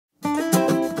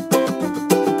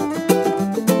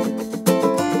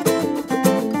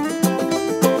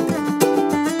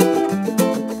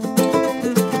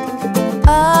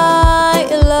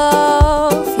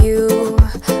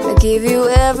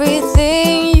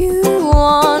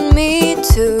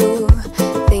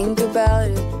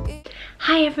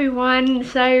everyone.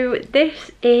 So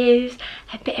this is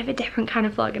a bit of a different kind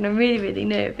of vlog and I'm really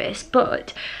nervous,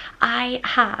 but I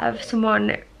have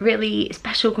someone really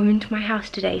special coming to my house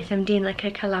today, so I'm doing like a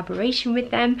collaboration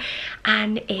with them,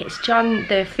 and it's John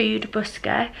the Food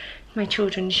Busker. My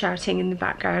children shouting in the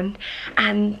background,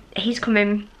 and he's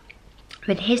coming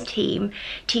with his team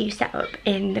to set up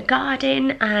in the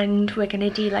garden, and we're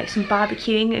gonna do like some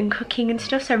barbecuing and cooking and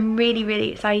stuff. So I'm really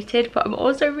excited, but I'm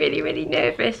also really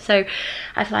nervous. So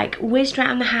I've like whizzed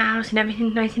around the house and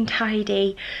everything's nice and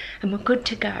tidy and we're good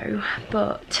to go.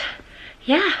 But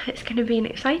yeah, it's gonna be an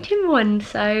exciting one,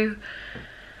 so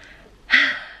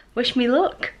wish me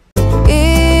luck.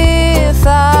 If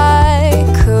I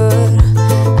could,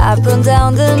 I'd burn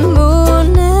down the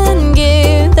moon and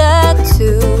give that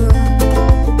to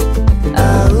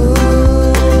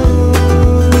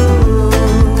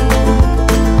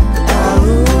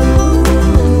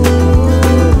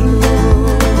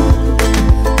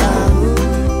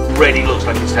Already looks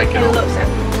like it's taken off. It looks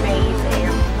amazing.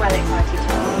 I'm well excited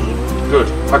to see. Good.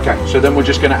 Okay, so then we're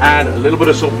just going to add a little bit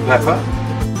of salt and pepper.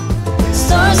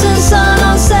 stars and sun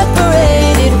all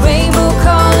separated, rainbow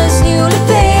colors newly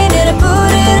painted. I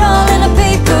put it all in a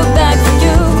paper bag for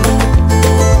you.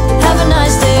 Have a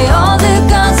nice day. All the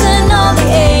gods and all the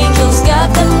angels,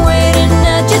 got them waiting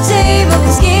at your table.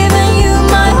 'Cause giving you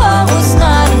my heart was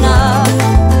not enough.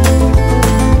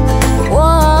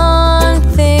 One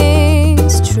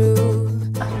thing's true.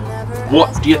 What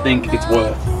do you think it's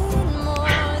worth?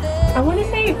 I want to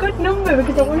say a good number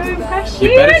because I want to impress you.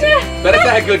 You better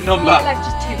say a good number. Like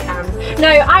just £2. No,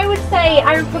 I would say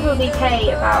I would probably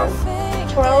pay about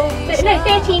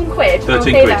 13 quid. 13 I'll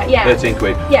say quid. that, yeah. 13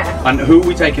 quid. Yeah. And who are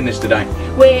we taking this today?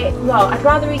 Well, I'd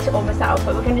rather eat it all myself,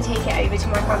 but we're going to take it over to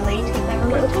my family to give them a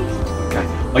little taste. Okay.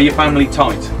 Are your family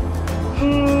tight?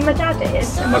 My dad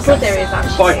is, and my Okay. brother is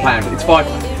actually. £5. It's £5.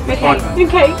 It's Okay. £5.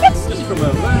 Okay. Just from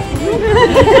over there.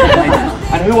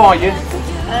 And who are you?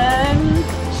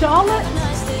 Charlotte,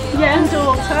 and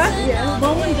daughter,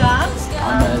 mum and dad.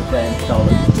 I'm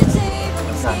Charlotte.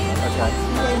 Okay.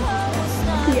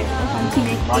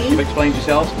 Nice, you've explained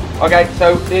yourselves. Okay,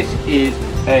 so this is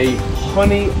a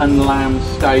honey and lamb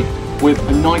steak with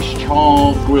a nice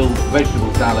char grilled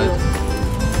vegetable salad.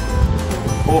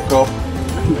 Pork up.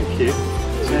 Thank you.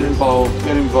 Get involved.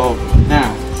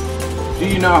 Now, do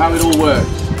you know how it all works?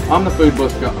 I'm the food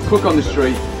busker, I cook on the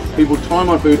street, people try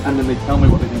my food and then they tell me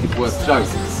what they think it's worth. So,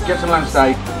 get some lamb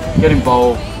steak, get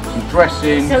involved, some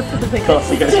dressing. Go for the big Of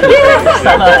course, you Big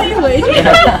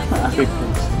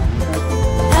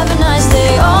Have a nice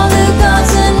day. All the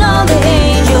gods and all the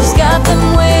angels, got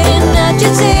them waiting at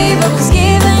your table. 'Cause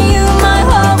giving you my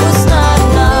heart was not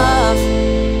enough.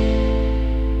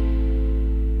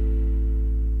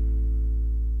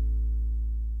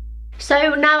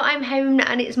 So now I'm home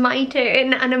and it's my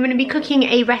turn, and I'm going to be cooking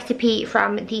a recipe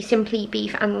from the Simply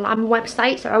Beef and Lamb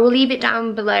website. So I will leave it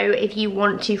down below if you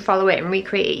want to follow it and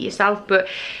recreate it yourself, but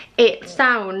it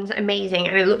sounds amazing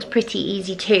and it looks pretty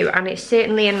easy too, and it's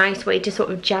certainly a nice way to sort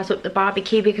of jazz up the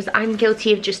barbecue, because I'm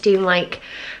guilty of just doing like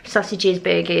sausages,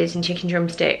 burgers and chicken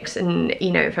drumsticks, and you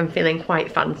know, if I'm feeling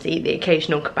quite fancy, the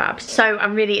occasional kebabs. So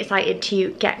I'm really excited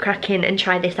to get cracking and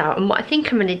try this out, and what I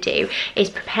think I'm going to do is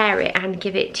prepare it and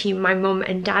give it to my mum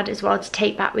and dad as well to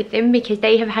take back with them, because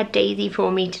they have had Daisy for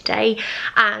me today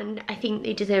and I think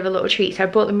they deserve a little treat. So I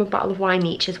bought them a bottle of wine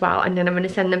each as well, and then I'm going to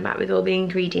send them back with all the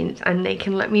ingredients and they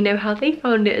can let me know how they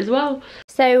found it as well.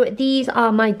 So these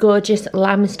are my gorgeous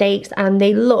lamb steaks and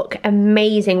they look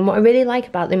amazing. What I really like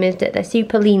about them is that they're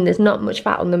super lean, there's not much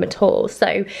fat on them at all.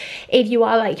 So if you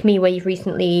are like me, where you've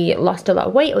recently lost a lot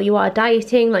of weight or you are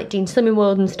dieting, like doing Slimming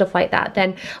World and stuff like that,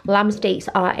 then lamb steaks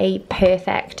are a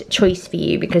perfect choice for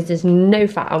you because there's no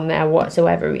fat on there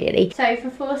whatsoever really. So for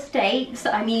 4 steaks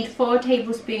I need 4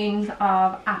 tablespoons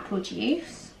of apple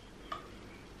juice,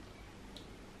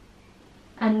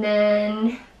 and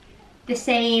then the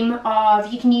same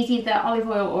of, you can use either olive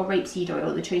oil or rapeseed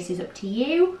oil, the choice is up to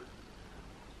you.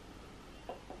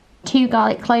 2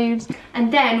 garlic cloves,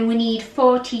 and then we need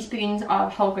 4 teaspoons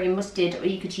of whole grain mustard, or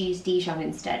you could use Dijon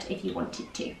instead if you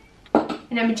wanted to.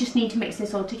 And then we just need to mix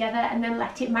this all together and then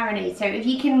let it marinate. So if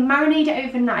you can marinate it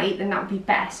overnight, then that would be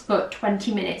best, but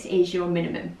 20 minutes is your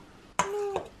minimum.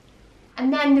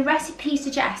 And then the recipe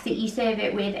suggests that you serve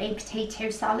it with a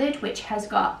potato salad, which has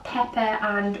got pepper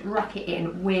and rocket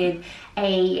in with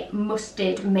a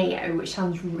mustard mayo, which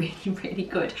sounds really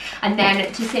good. And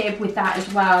then to serve with that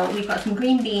as well, we've got some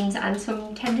green beans and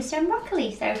some tender stem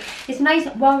broccoli. So it's a nice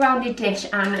well-rounded dish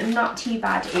and not too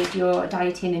bad if you're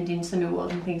dieting and doing Slimming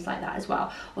World and things like that as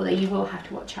well, although you will have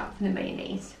to watch out for the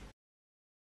mayonnaise.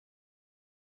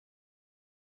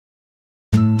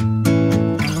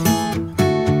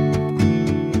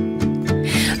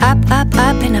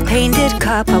 Up in a painted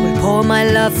cup, I will pour my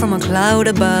love from a cloud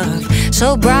above.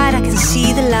 So bright I can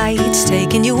see the lights,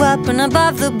 taking you up and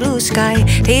above the blue sky.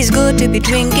 Tastes good to be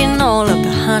drinking all of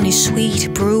the honey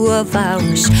sweet brew of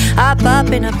ours. Up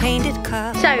in a painted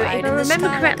cup. So if I remember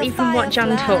correctly from what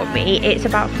John taught me, it's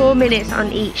about 4 minutes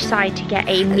on each side to get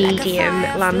a medium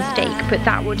lamb steak, but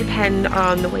that will depend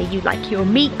on the way you like your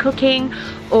meat cooking,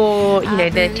 or you know,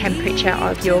 the temperature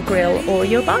of your grill or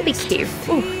your barbecue.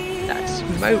 Ooh, that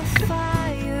smoke.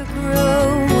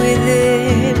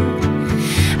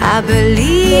 I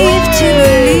believe to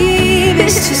believe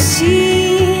is to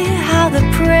see how the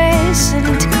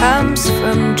present comes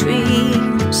from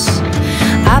dreams.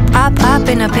 Up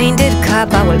in a painted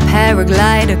cup, I will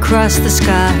paraglide across the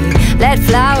sky. Let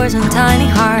flowers and tiny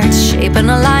hearts shaping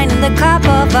a line in the cup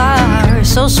of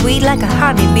ours. So sweet like a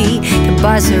honeybee can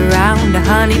buzz around a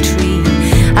honey tree.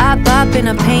 Up in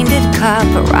a painted cup,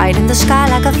 right in the sky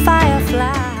like a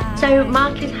firefly. So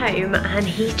Mark is home and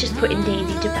he's just putting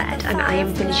Daisy to bed, and I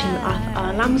am finishing off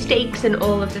our lamb steaks and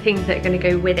all of the things that are going to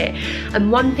go with it.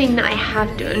 And one thing that I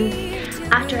have done,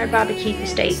 after I barbecued the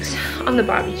steaks on the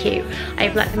barbecue,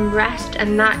 I've let them rest,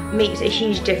 and that makes a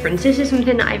huge difference. This is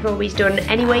something that I've always done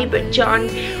anyway, but John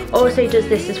also does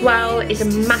this as well, is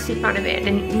a massive fan of it,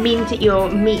 and it means that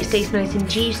your meat stays nice and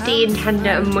juicy and tender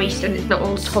and moist, and it's not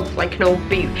all tough like an old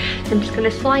boot. So I'm just going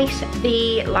to slice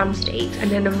the lamb steaks and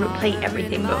then I'm going to plate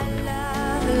everything up.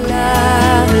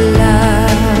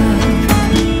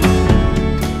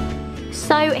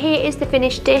 So here is the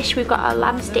finished dish. We've got our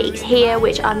lamb steaks here,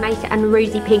 which are nice and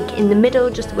rosy pink in the middle,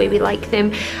 just the way we like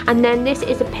them. And then this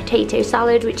is a potato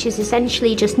salad, which is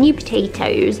essentially just new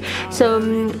potatoes,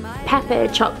 some pepper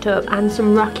chopped up, and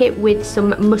some rocket with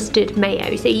some mustard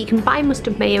mayo. So you can buy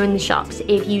mustard mayo in the shops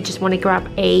if you just want to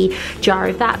grab a jar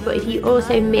of that, but if you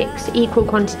also mix equal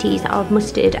quantities of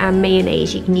mustard and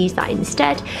mayonnaise, you can use that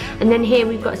instead. And then here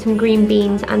we've got some green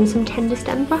beans and some tender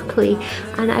stem broccoli,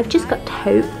 and I've just got to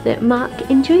hope that Mark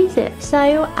enjoys it.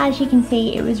 So as you can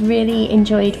see, it was really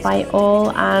enjoyed by all,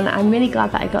 and I'm really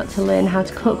glad that I got to learn how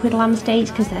to cook with lamb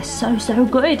steaks because they're so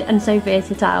good and so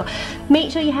versatile. Make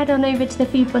sure you head on over to the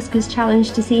Food Buskers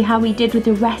challenge to see how we did with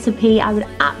the recipe. I would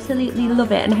absolutely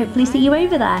love it, and hopefully see you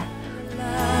over there.